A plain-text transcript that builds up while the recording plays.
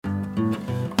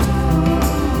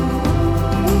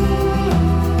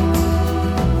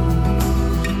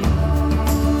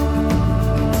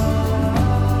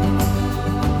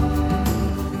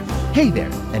Hey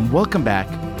there, and welcome back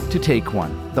to Take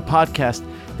One, the podcast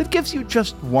that gives you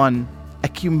just one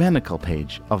ecumenical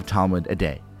page of Talmud a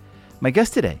day. My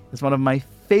guest today is one of my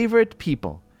favorite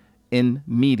people in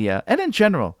media and in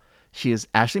general. She is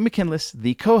Ashley McKinless,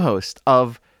 the co-host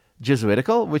of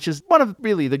Jesuitical, which is one of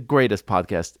really the greatest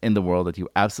podcasts in the world that you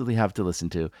absolutely have to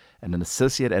listen to, and an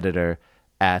associate editor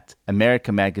at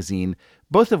America Magazine,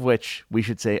 both of which, we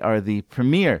should say, are the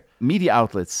premier media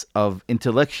outlets of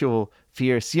intellectual,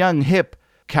 fierce, young, hip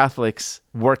Catholics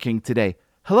working today.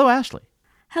 Hello, Ashley.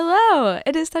 Hello.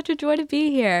 It is such a joy to be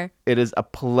here. It is a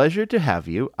pleasure to have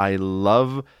you. I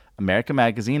love America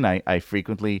Magazine. I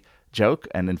frequently joke,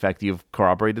 and in fact, you've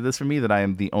corroborated this for me, that I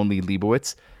am the only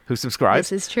Leibowitz who subscribes.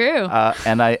 This is true.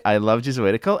 And I love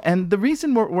Jesuitical. And the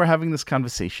reason we're having this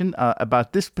conversation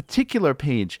about this particular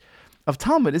page of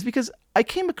Talmud is because I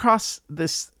came across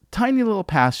this tiny little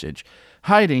passage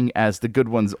hiding, as the good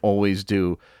ones always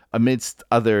do, amidst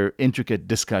other intricate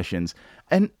discussions.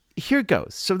 And here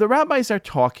goes. So the rabbis are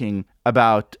talking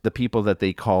about the people that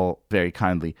they call, very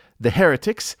kindly, the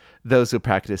heretics, those who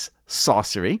practice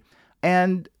sorcery.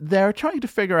 And they're trying to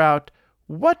figure out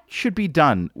what should be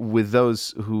done with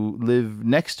those who live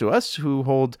next to us, who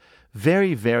hold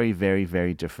very, very, very,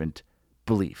 very different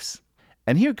beliefs.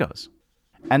 And here goes.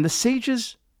 And the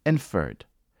sages inferred,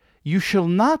 "You shall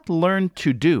not learn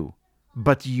to do,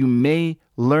 but you may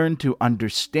learn to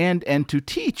understand and to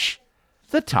teach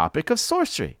the topic of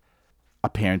sorcery."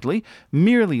 Apparently,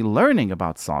 merely learning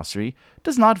about sorcery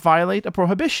does not violate a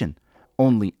prohibition.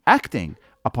 Only acting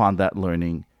upon that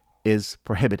learning is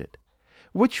prohibited.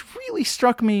 Which really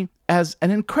struck me as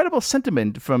an incredible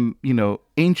sentiment from,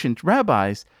 ancient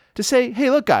rabbis to say, hey,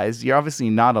 look, guys, you're obviously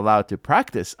not allowed to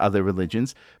practice other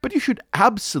religions, but you should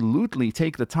absolutely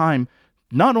take the time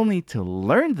not only to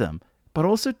learn them, but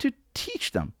also to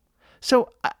teach them. So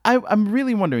I'm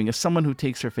really wondering, as someone who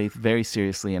takes her faith very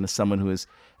seriously and as someone who is,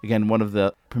 again, one of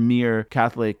the premier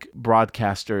Catholic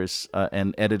broadcasters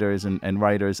and editors and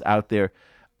writers out there,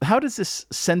 how does this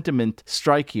sentiment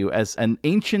strike you as an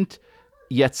ancient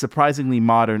yet surprisingly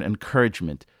modern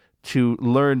encouragement to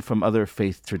learn from other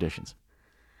faith traditions?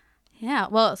 Yeah,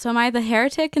 well, so am I the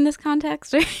heretic in this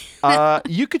context?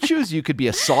 You could choose. You could be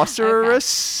a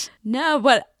sorceress. Okay. No,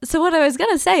 but so what I was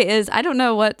going to say is I don't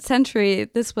know what century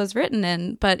this was written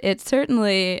in, but it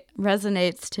certainly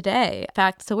resonates today. In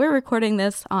fact, so we're recording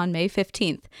this on May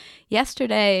 15th.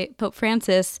 Yesterday, Pope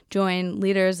Francis joined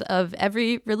leaders of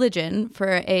every religion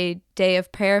for a day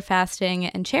of prayer, fasting,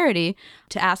 and charity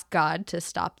to ask God to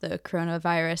stop the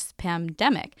coronavirus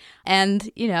pandemic.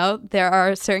 And, there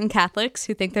are certain Catholics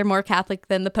who think they're more Catholic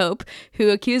than the Pope who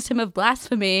accused him of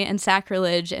blasphemy and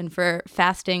sacrilege and for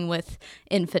fasting with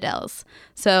infidels.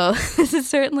 So this is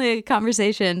certainly a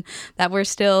conversation that we're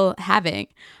still having.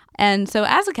 And so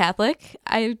as a Catholic,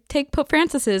 I take Pope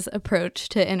Francis's approach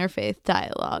to interfaith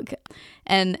dialogue.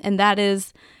 And that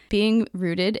is being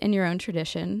rooted in your own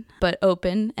tradition, but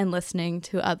open and listening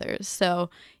to others. So,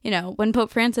 when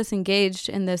Pope Francis engaged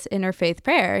in this interfaith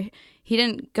prayer, he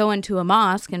didn't go into a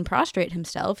mosque and prostrate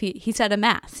himself. He said a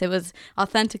mass. It was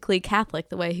authentically Catholic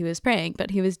the way he was praying,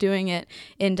 but he was doing it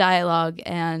in dialogue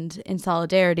and in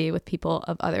solidarity with people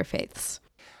of other faiths.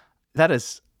 That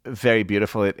is very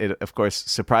beautiful. It of course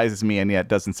surprises me, and yet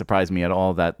doesn't surprise me at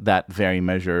all that very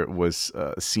measure was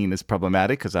seen as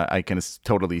problematic, because I can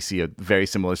totally see a very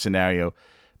similar scenario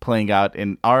playing out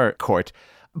in our court.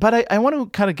 But I want to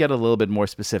kind of get a little bit more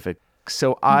specific.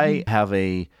 So I have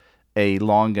a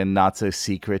long and not so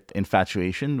secret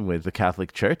infatuation with the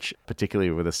Catholic Church,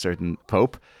 particularly with a certain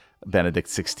Pope, Benedict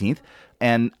XVI.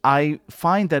 And I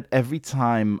find that every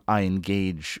time I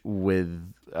engage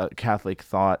with Catholic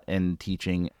thought and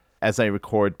teaching, as I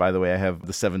record, by the way, I have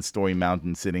the 7-story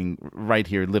mountain sitting right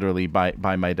here, literally by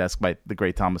my desk, by the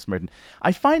great Thomas Merton.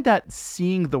 I find that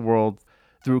seeing the world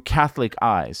through Catholic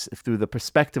eyes, through the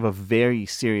perspective of very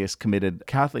serious, committed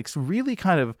Catholics, really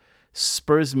kind of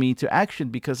spurs me to action,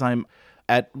 because I'm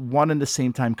at one and the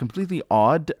same time completely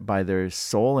awed by their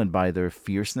soul and by their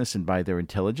fierceness and by their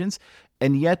intelligence,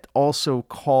 and yet also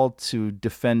called to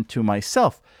defend to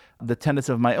myself the tenets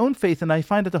of my own faith. And I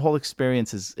find that the whole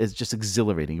experience is just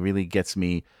exhilarating, really gets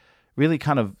me, really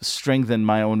kind of strengthen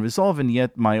my own resolve and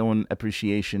yet my own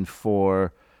appreciation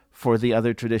for the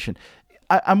other tradition.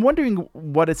 I'm wondering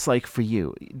what it's like for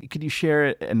you. Could you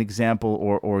share an example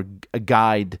or a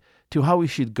guide to how we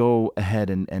should go ahead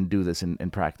and do this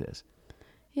in practice?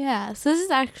 Yeah, so this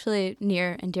is actually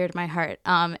near and dear to my heart.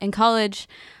 In college,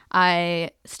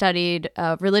 I studied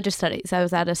religious studies. I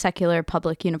was at a secular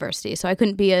public university, so I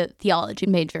couldn't be a theology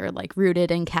major, like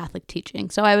rooted in Catholic teaching.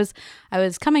 So I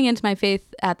was coming into my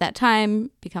faith at that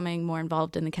time, becoming more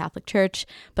involved in the Catholic Church,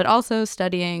 but also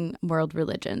studying world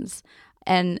religions.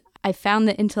 And I found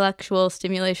the intellectual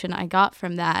stimulation I got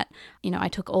from that. I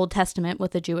took Old Testament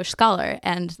with a Jewish scholar,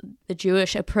 and the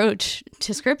Jewish approach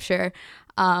to Scripture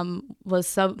was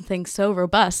something so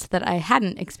robust that I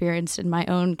hadn't experienced in my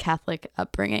own Catholic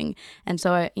upbringing. And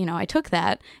so I took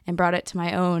that and brought it to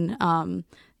my own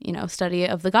study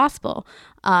of the gospel.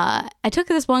 I took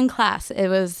this one class. It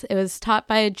was taught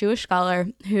by a Jewish scholar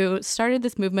who started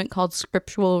this movement called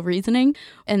scriptural reasoning.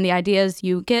 And the idea is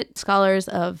you get scholars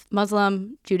of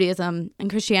Muslim, Judaism,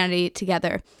 and Christianity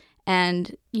together,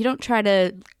 and you don't try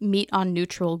to meet on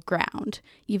neutral ground.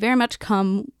 You very much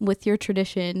come with your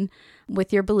tradition,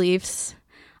 with your beliefs,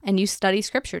 and you study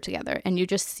scripture together, and you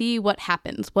just see what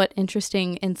happens, what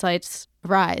interesting insights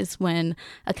arise when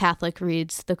a Catholic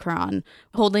reads the Quran,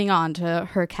 holding on to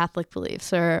her Catholic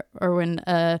beliefs, or when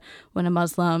a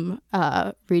Muslim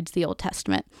reads the Old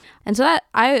Testament. And so that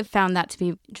I found that to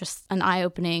be just an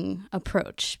eye-opening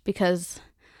approach, because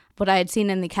what I had seen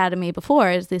in the academy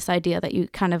before is this idea that you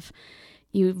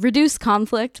reduce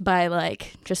conflict by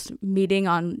like just meeting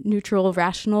on neutral,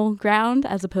 rational ground,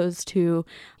 as opposed to,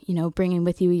 bringing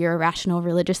with you your irrational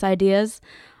religious ideas.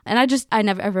 And I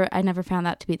never found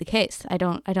that to be the case. I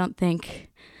don't think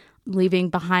leaving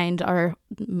behind our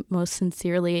most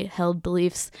sincerely held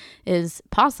beliefs is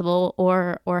possible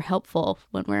or helpful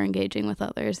when we're engaging with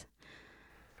others.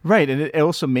 Right. And it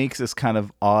also makes this kind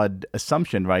of odd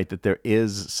assumption, right, that there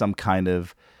is some kind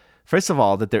of, first of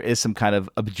all, that there is some kind of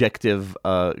objective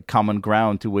common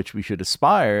ground to which we should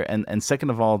aspire. And second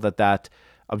of all, that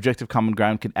objective common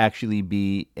ground can actually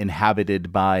be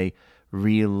inhabited by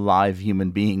real live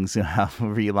human beings who have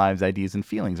real lives, ideas, and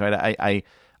feelings, right?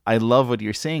 I love what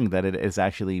you're saying, that it is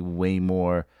actually way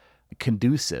more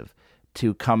conducive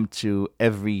to come to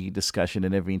every discussion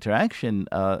and every interaction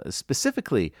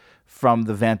specifically from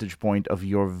the vantage point of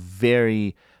your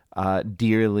very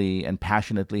dearly and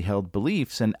passionately held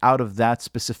beliefs, and out of that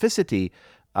specificity,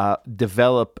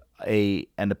 develop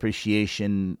an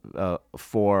appreciation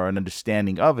for an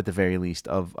understanding of, at the very least,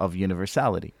 of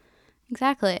universality.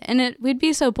 Exactly. And we'd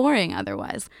be so boring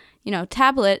otherwise.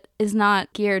 Tablet is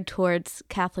not geared towards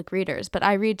Catholic readers, but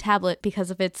I read Tablet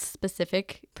because of its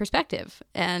specific perspective.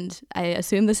 And I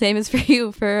assume the same is for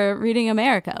you for reading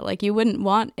America. Like, you wouldn't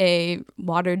want a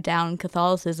watered down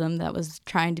Catholicism that was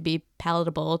trying to be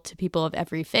palatable to people of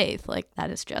every faith. Like,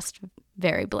 that is just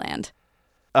very bland.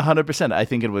 100%. I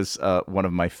think it was one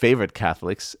of my favorite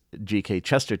Catholics, G.K.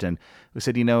 Chesterton, who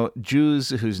said, Jews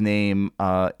whose name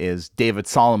is David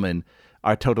Solomon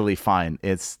are totally fine.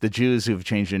 It's the Jews who've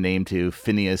changed their name to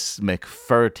Phineas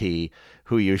McFerty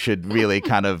who you should really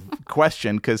kind of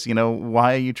question, because,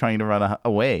 why are you trying to run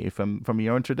away from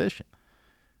your own tradition?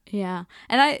 Yeah.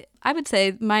 And I would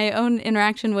say my own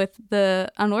interaction with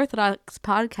the Unorthodox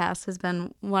podcast has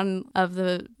been one of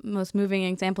the most moving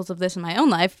examples of this in my own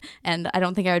life. And I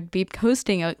don't think I would be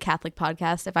hosting a Catholic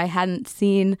podcast if I hadn't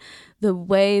seen the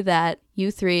way that you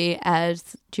three,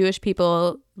 as Jewish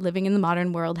people living in the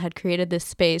modern world, had created this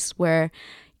space where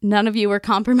none of you were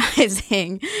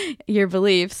compromising your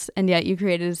beliefs, and yet you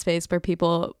created a space where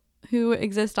people who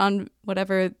exist on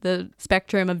whatever the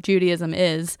spectrum of Judaism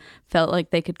is felt like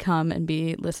they could come and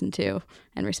be listened to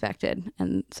and respected.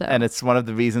 And it's one of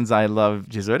the reasons I love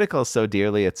Jesuitical so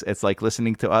dearly. It's like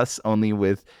listening to us, only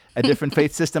with a different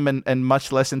faith system and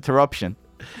much less interruption.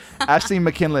 Ashley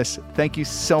McKinless, thank you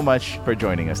so much for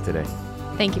joining us today.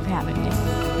 Thank you for having me.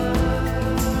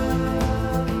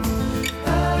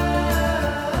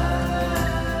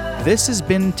 This has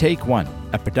been Take One,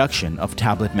 a production of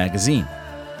Tablet Magazine.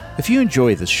 If you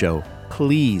enjoy this show,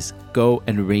 please go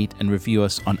and rate and review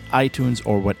us on iTunes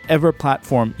or whatever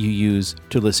platform you use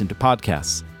to listen to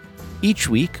podcasts. Each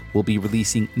week, we'll be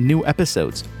releasing new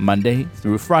episodes, Monday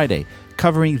through Friday,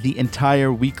 covering the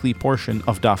entire weekly portion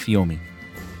of Daf Yomi.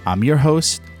 I'm your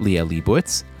host, Leah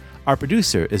Leibowitz. Our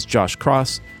producer is Josh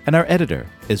Cross, and our editor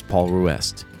is Paul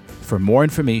Ruest. For more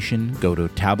information, go to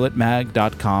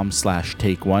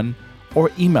tabletmag.com/takeone or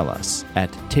email us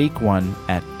at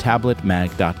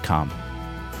takeone@tabletmag.com.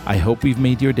 I hope we've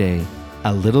made your day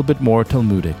a little bit more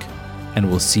Talmudic, and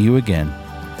we'll see you again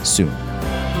soon.